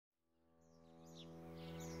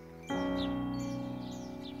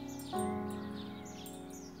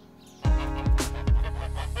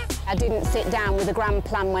I didn't sit down with a grand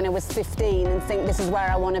plan when I was 15 and think this is where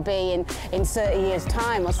I want to be in 30 years'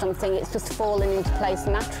 time or something. It's just fallen into place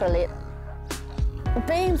naturally.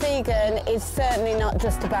 Being vegan is certainly not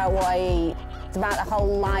just about what I eat. It's about the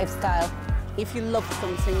whole lifestyle. If you love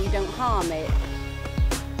something, you don't harm it.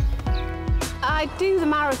 I do the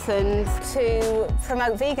marathons to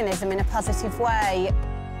promote veganism in a positive way.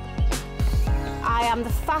 I am the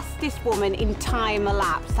fastest woman in time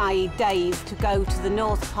elapsed, i.e. days, to go to the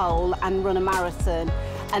North Pole and run a marathon,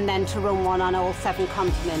 and then to run one on all 7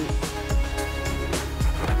 continents.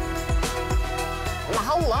 My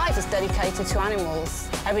whole life is dedicated to animals.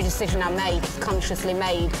 Every decision I make is consciously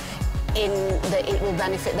made in that it will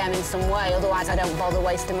benefit them in some way, otherwise I don't bother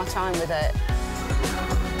wasting my time with it.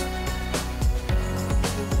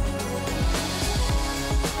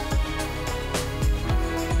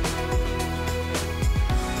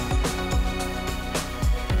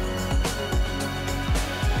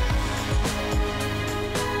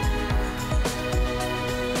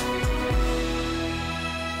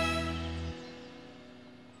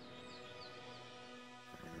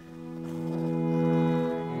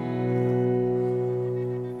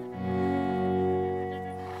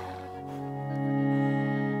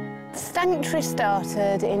 Sanctuary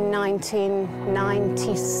started in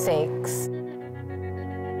 1996.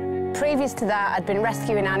 Previous to that, I'd been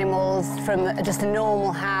rescuing animals from just a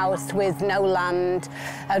normal house with no land.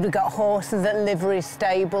 We've got horses at livery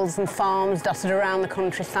stables and farms dotted around the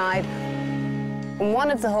countryside. And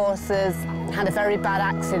one of the horses had a very bad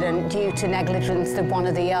accident due to negligence of one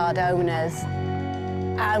of the yard owners.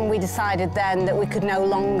 And we decided then that we could no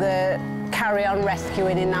longer carry on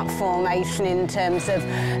rescuing in that formation in terms of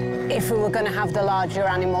if we were going to have the larger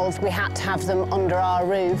animals, we had to have them under our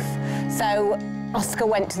roof. So Oscar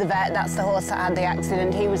went to the vet, that's the horse that had the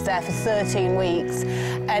accident. He was there for 13 weeks.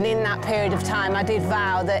 And in that period of time, I did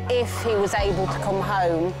vow that if he was able to come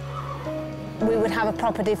home, we would have a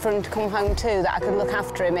property for him to come home to that I could look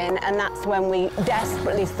after him in. And that's when we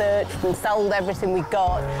desperately searched and sold everything we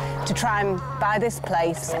got to try and buy this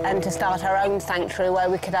place and to start our own sanctuary where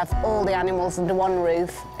we could have all the animals under one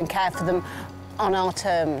roof and care for them on our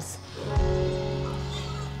terms.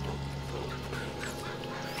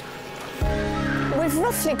 We've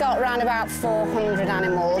roughly got around about 400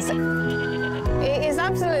 animals. It is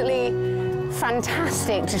absolutely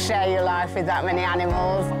fantastic to share your life with that many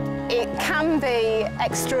animals. It can be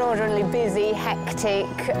extraordinarily busy, hectic,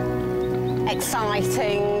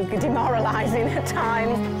 exciting, demoralising at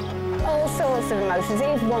times. All sorts of emotions. It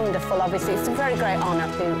is wonderful, obviously. It's a very great honour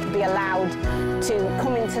to be allowed to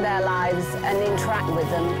come into their lives and interact with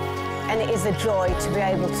them. And it is a joy to be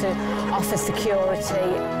able to offer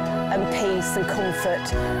security and peace and comfort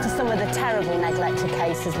to some of the terrible neglected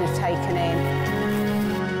cases we've taken in.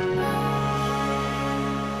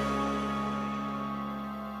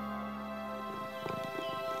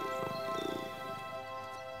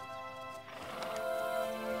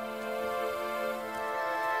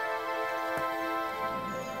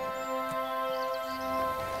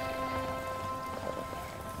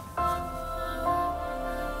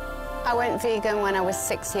 I went vegan when I was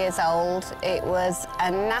 6 years old. It was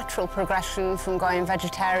a natural progression from going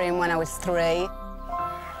vegetarian when I was 3.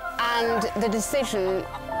 And the decision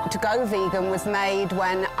to go vegan was made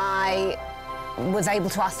when I was able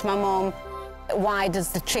to ask my mum, why does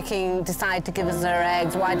the chicken decide to give us her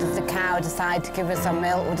eggs? Why does the cow decide to give us our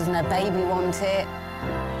milk? Or doesn't her baby want it?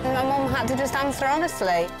 And my mum had to just answer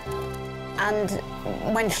honestly. And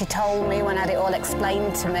when she told me, when I had it all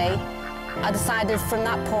explained to me, I decided from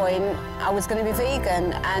that point I was going to be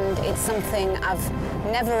vegan, and it's something I've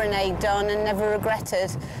never reneged on and never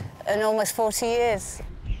regretted in almost 40 years.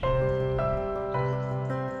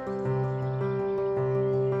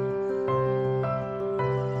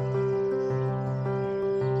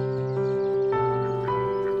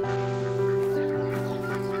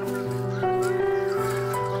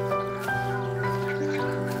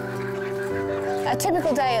 A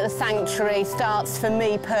typical day at the sanctuary starts for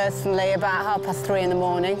me personally about 3:30 in the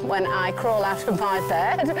morning when I crawl out of my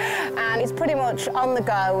bed, and it's pretty much on the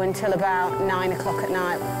go until about 9 o'clock at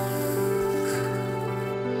night.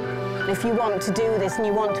 If you want to do this and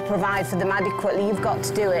you want to provide for them adequately, you've got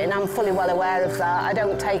to do it, and I'm fully well aware of that. I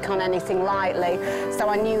don't take on anything lightly, so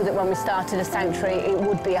I knew that when we started a sanctuary it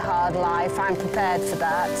would be a hard life. I'm prepared for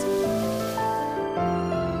that.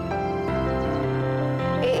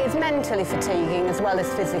 It is mentally fatiguing as well as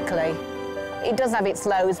physically. It does have its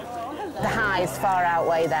lows. The highs far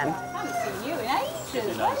outweigh them. I haven't seen you in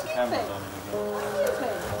ages. Where have you been?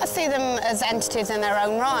 I see them as entities in their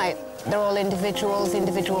own right. They're all individuals,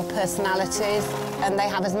 individual personalities, and they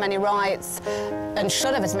have as many rights and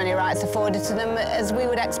should have as many rights afforded to them as we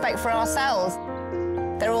would expect for ourselves.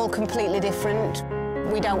 They're all completely different.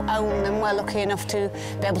 We don't own them. We're lucky enough to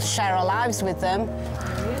be able to share our lives with them.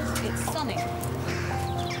 It's sunny.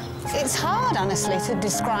 It's hard, honestly, to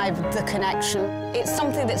describe the connection. It's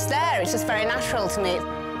something that's there. It's just very natural to me.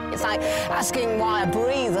 It's like asking why I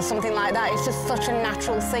breathe or something like that. It's just such a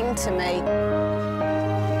natural thing to me.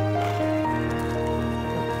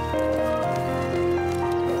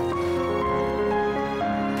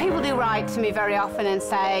 People do write to me very often and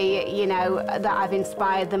say, you know, that I've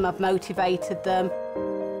inspired them, I've motivated them.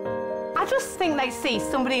 I just think they see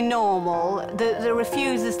somebody normal that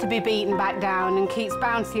refuses to be beaten back down and keeps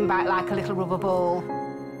bouncing back like a little rubber ball.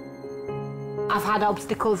 I've had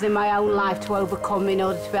obstacles in my own life to overcome in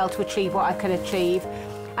order to be able to achieve what I can achieve.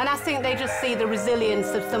 And I think they just see the resilience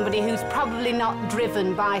of somebody who's probably not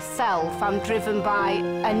driven by self. I'm driven by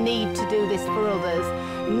a need to do this for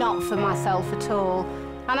others, not for myself at all.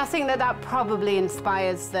 And I think that that probably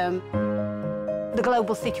inspires them. The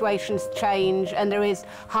global situations change and there is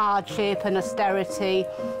hardship and austerity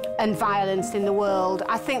and violence in the world.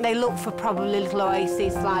 I think they look for probably little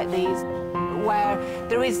oases like these where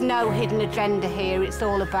there is no hidden agenda here. It's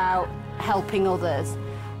all about helping others.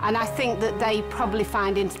 And I think that they probably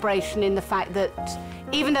find inspiration in the fact that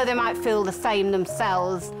even though they might feel the same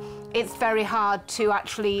themselves, it's very hard to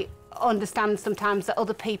actually understand sometimes that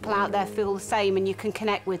other people out there feel the same and you can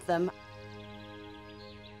connect with them.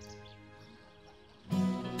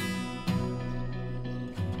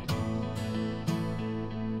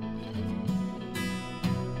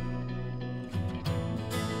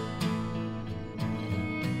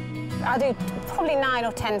 I do probably 9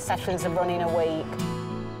 or 10 sessions of running a week.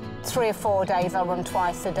 3 or 4 days I'll run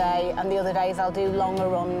twice a day, and the other days I'll do longer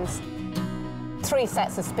runs. 3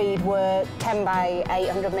 sets of speed work, 10 by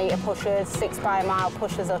 800 metre pushes, 6 by a mile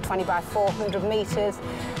pushes or 20 by 400 metres,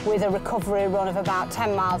 with a recovery run of about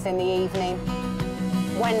 10 miles in the evening.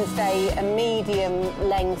 Wednesday, a medium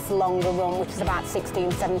length longer run, which is about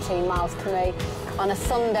 16, 17 miles to me. On a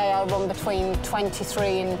Sunday, I'll run between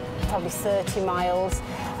 23 and probably 30 miles.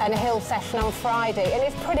 And a hill session on Friday, and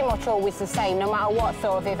it's pretty much always the same, no matter what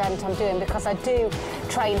sort of event I'm doing, because I do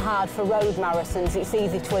train hard for road marathons. It's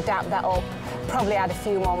easy to adapt that up. Probably add a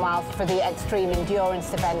few more miles for the extreme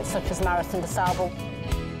endurance events, such as Marathon des Sables.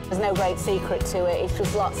 There's no great secret to it. It's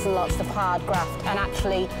just lots and lots of hard graft and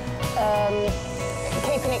actually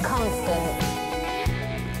keeping it constant.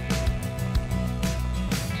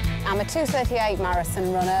 I'm a 2:38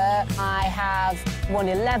 marathon runner. I have won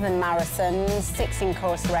 11 marathons, 6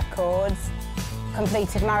 in-course records,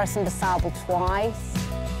 completed Marathon des Sables twice.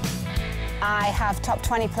 I have top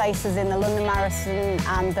 20 places in the London Marathon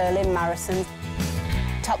and Berlin Marathon,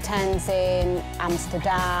 top 10s in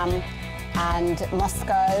Amsterdam and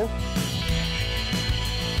Moscow.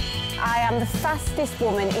 I am the fastest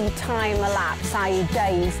woman in time elapsed, i.e.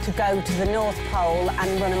 days, to go to the North Pole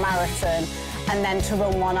and run a marathon, and then to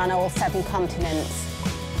run one on all 7 continents.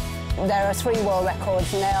 There are 3 world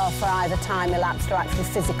records, and they are for either time elapsed or actual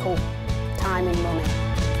physical time in running.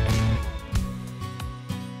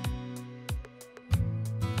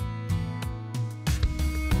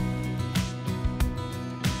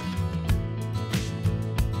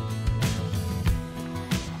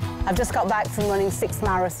 I've just got back from running 6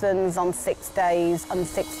 marathons on 6 days on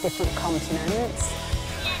 6 different continents.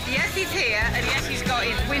 Yes, he's here, and yes, he's got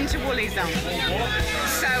his winter woolies on.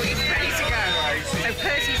 So he's ready to go. So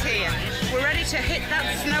Percy's here. We're ready to hit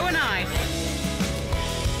that snow and ice.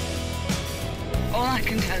 All I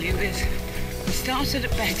can tell you is we started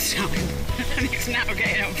at bedtime, and it's now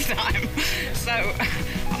getting up time. So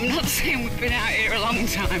I'm not saying we've been out here a long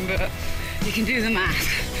time, but you can do the math.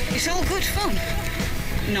 It's all good fun.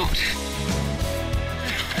 Not.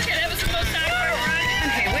 Okay, that was close down for a run.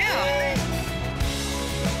 And here we are.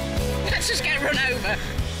 Let's just get run over.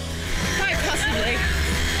 Quite possibly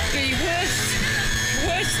the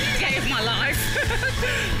worst day of my life.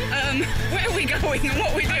 Where are we going and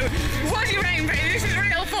what are we doing? What are you aiming for? This is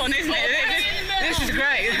real fun, isn't it? This is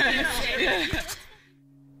great. Yeah.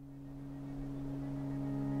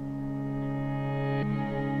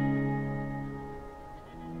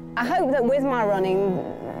 I hope that with my running,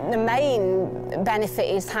 the main benefit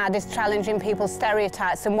it's had is challenging people's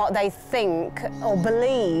stereotypes and what they think or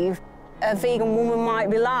believe a vegan woman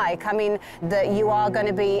might be like. I mean, that you are going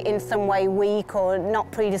to be in some way weak or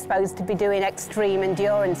not predisposed to be doing extreme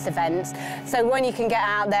endurance events. So when you can get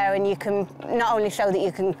out there and you can not only show that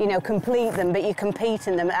you can, complete them, but you compete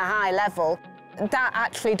in them at a high level, that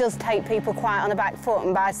actually does take people quite on the back foot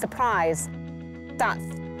and by surprise. That's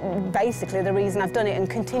basically the reason I've done it and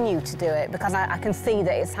continue to do it, because I can see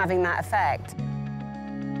that it's having that effect.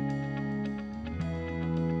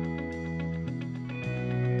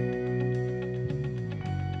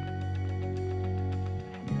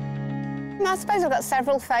 I suppose I've got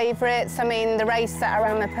several favourites. I mean, the race that I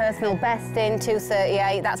ran my personal best in,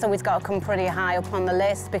 2:38, that's always got to come pretty high up on the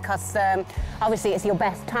list because obviously it's your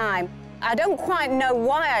best time. I don't quite know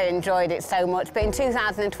why I enjoyed it so much, but in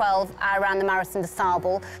 2012 I ran the Marathon de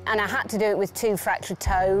Sable and I had to do it with 2 fractured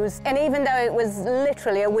toes. And even though it was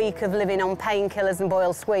literally a week of living on painkillers and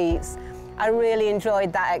boiled sweets, I really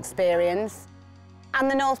enjoyed that experience.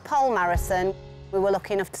 And the North Pole Marathon, we were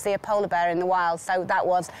lucky enough to see a polar bear in the wild, so that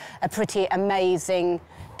was a pretty amazing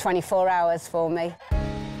 24 hours for me.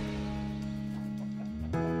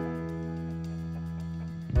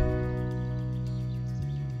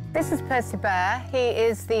 This is Percy Bear. He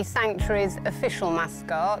is the sanctuary's official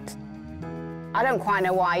mascot. I don't quite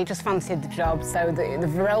know why, he just fancied the job, so the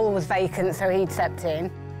role was vacant, so he stepped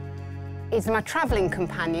in. He's my travelling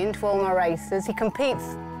companion to all my races. He competes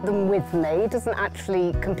them with me. He doesn't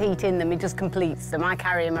actually compete in them, he just completes them. I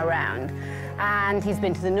carry him around. And he's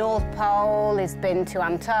been to the North Pole, he's been to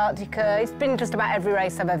Antarctica, he's been just about every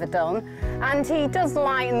race I've ever done. And he does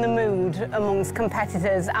lighten the mood amongst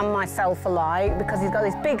competitors and myself alike because he's got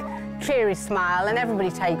this big, cheery smile and everybody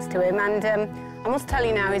takes to him. And I must tell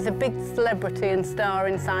you now, he's a big celebrity and star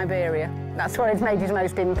in Siberia. That's where he's made his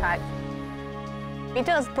most impact. He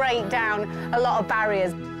does break down a lot of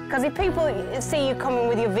barriers. Because if people see you coming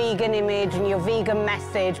with your vegan image and your vegan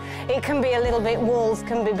message, it can be a little bit, walls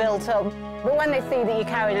can be built up. But when they see that you're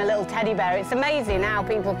carrying a little teddy bear, it's amazing how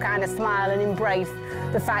people kind of smile and embrace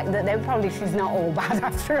the fact that she's not all bad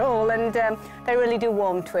after all, and they really do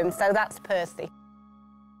warm to him. So that's Percy.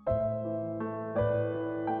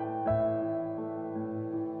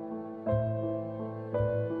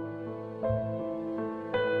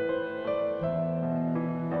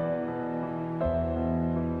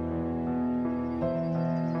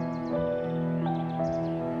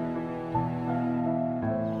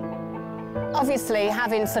 Obviously,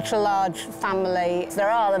 having such a large family, there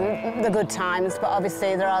are the good times, but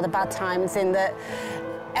obviously there are the bad times in that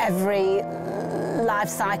every life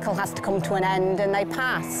cycle has to come to an end and they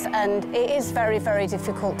pass. And it is very, very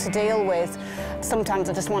difficult to deal with. Sometimes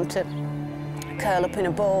I just want to curl up in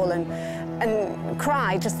a ball and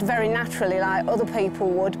cry just very naturally like other people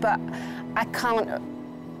would, but I can't.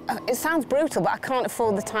 It sounds brutal, but I can't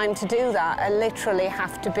afford the time to do that. I literally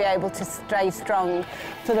have to be able to stay strong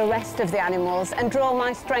for the rest of the animals and draw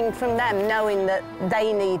my strength from them, knowing that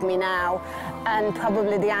they need me now. And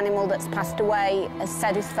probably the animal that's passed away has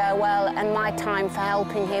said his farewell and my time for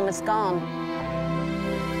helping him has gone.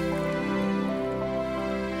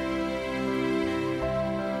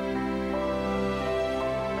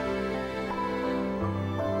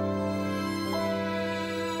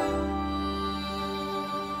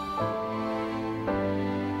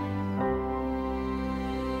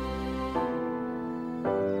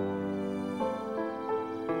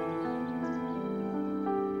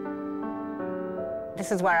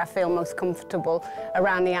 This is where I feel most comfortable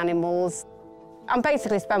around the animals. I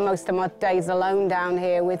basically spend most of my days alone down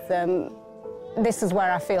here with them. This is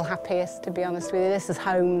where I feel happiest, to be honest with you. This is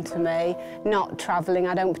home to me, not travelling.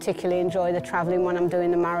 I don't particularly enjoy the travelling when I'm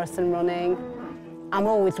doing the marathon running. I'm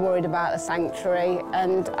always worried about the sanctuary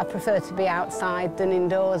and I prefer to be outside than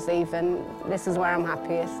indoors even. This is where I'm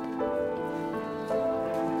happiest.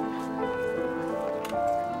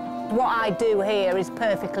 What I do here is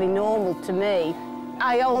perfectly normal to me.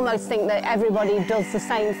 I almost think that everybody does the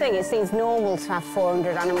same thing. It seems normal to have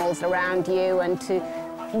 400 animals around you and to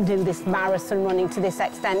do this marathon running to this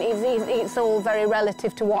extent. It's all very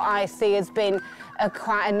relative to what I see as being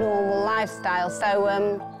quite a normal lifestyle. So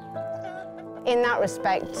in that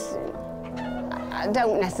respect, I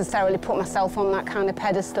don't necessarily put myself on that kind of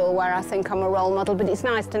pedestal where I think I'm a role model, but it's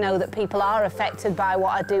nice to know that people are affected by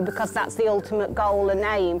what I do because that's the ultimate goal and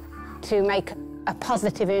aim, to make a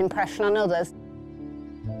positive impression on others.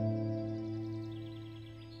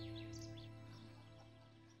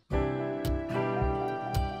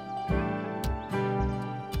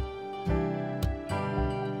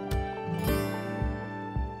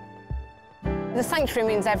 The sanctuary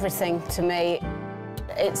means everything to me.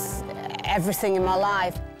 It's everything in my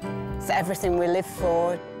life. It's everything we live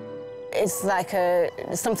for. It's like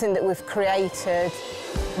something that we've created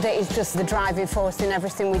that is just the driving force in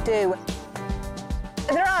everything we do.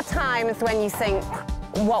 There are times when you think,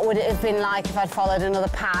 what would it have been like if I'd followed another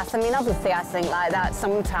path? I mean, obviously I think like that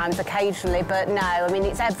sometimes, occasionally, but no, I mean,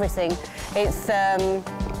 it's everything. It's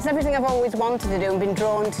everything I've always wanted to do and been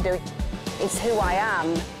drawn to do. It's who I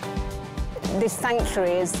am. This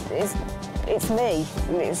sanctuary it's me.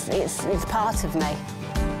 It's part of me.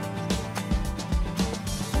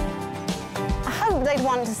 I hope they'd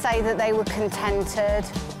want to say that they were contented.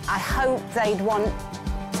 I hope they'd want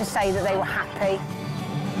to say that they were happy.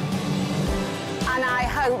 And I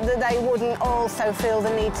hope that they wouldn't also feel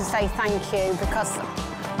the need to say thank you, because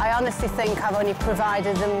I honestly think I've only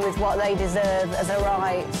provided them with what they deserve as a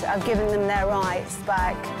right. I've given them their rights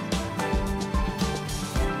back.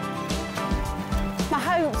 My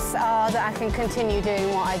hopes are that I can continue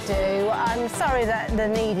doing what I do. I'm sorry that the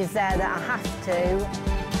need is there that I have to,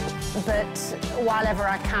 but while ever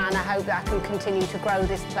I can, I hope that I can continue to grow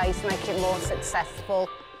this place, make it more successful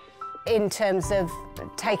in terms of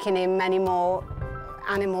taking in many more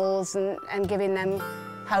animals and giving them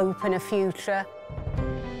hope and a future.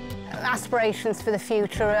 Aspirations for the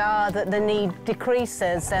future are that the need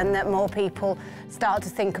decreases and that more people start to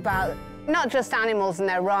think about not just animals and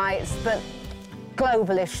their rights, but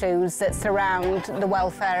global issues that surround the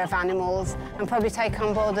welfare of animals, and probably take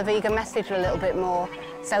on board the vegan message a little bit more,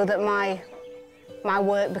 so that my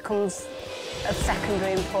work becomes of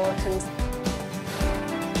secondary importance.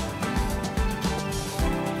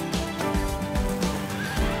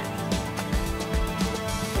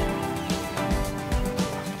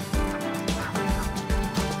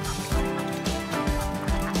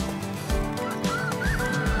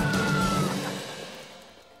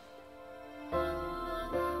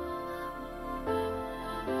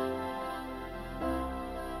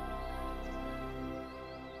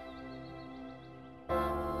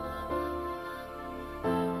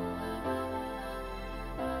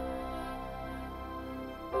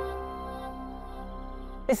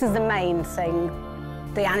 This is the main thing.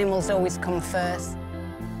 The animals always come first.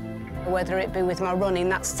 Whether it be with my running,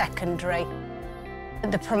 that's secondary.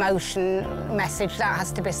 The promotion message, that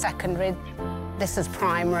has to be secondary. This is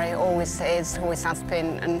primary, always is, always has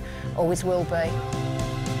been, and always will be.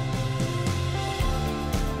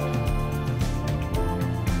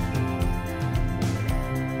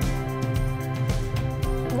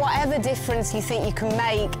 Whatever difference you think you can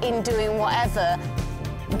make in doing whatever,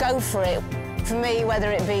 go for it. For me,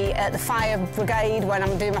 whether it be at the fire brigade when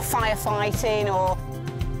I'm doing my firefighting, or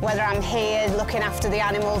whether I'm here looking after the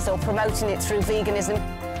animals or promoting it through veganism,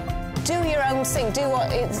 do your own thing, do what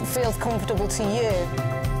it feels comfortable to you.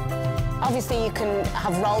 Obviously you can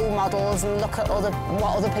have role models and look at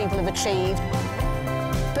what other people have achieved,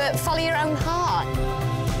 but follow your own heart.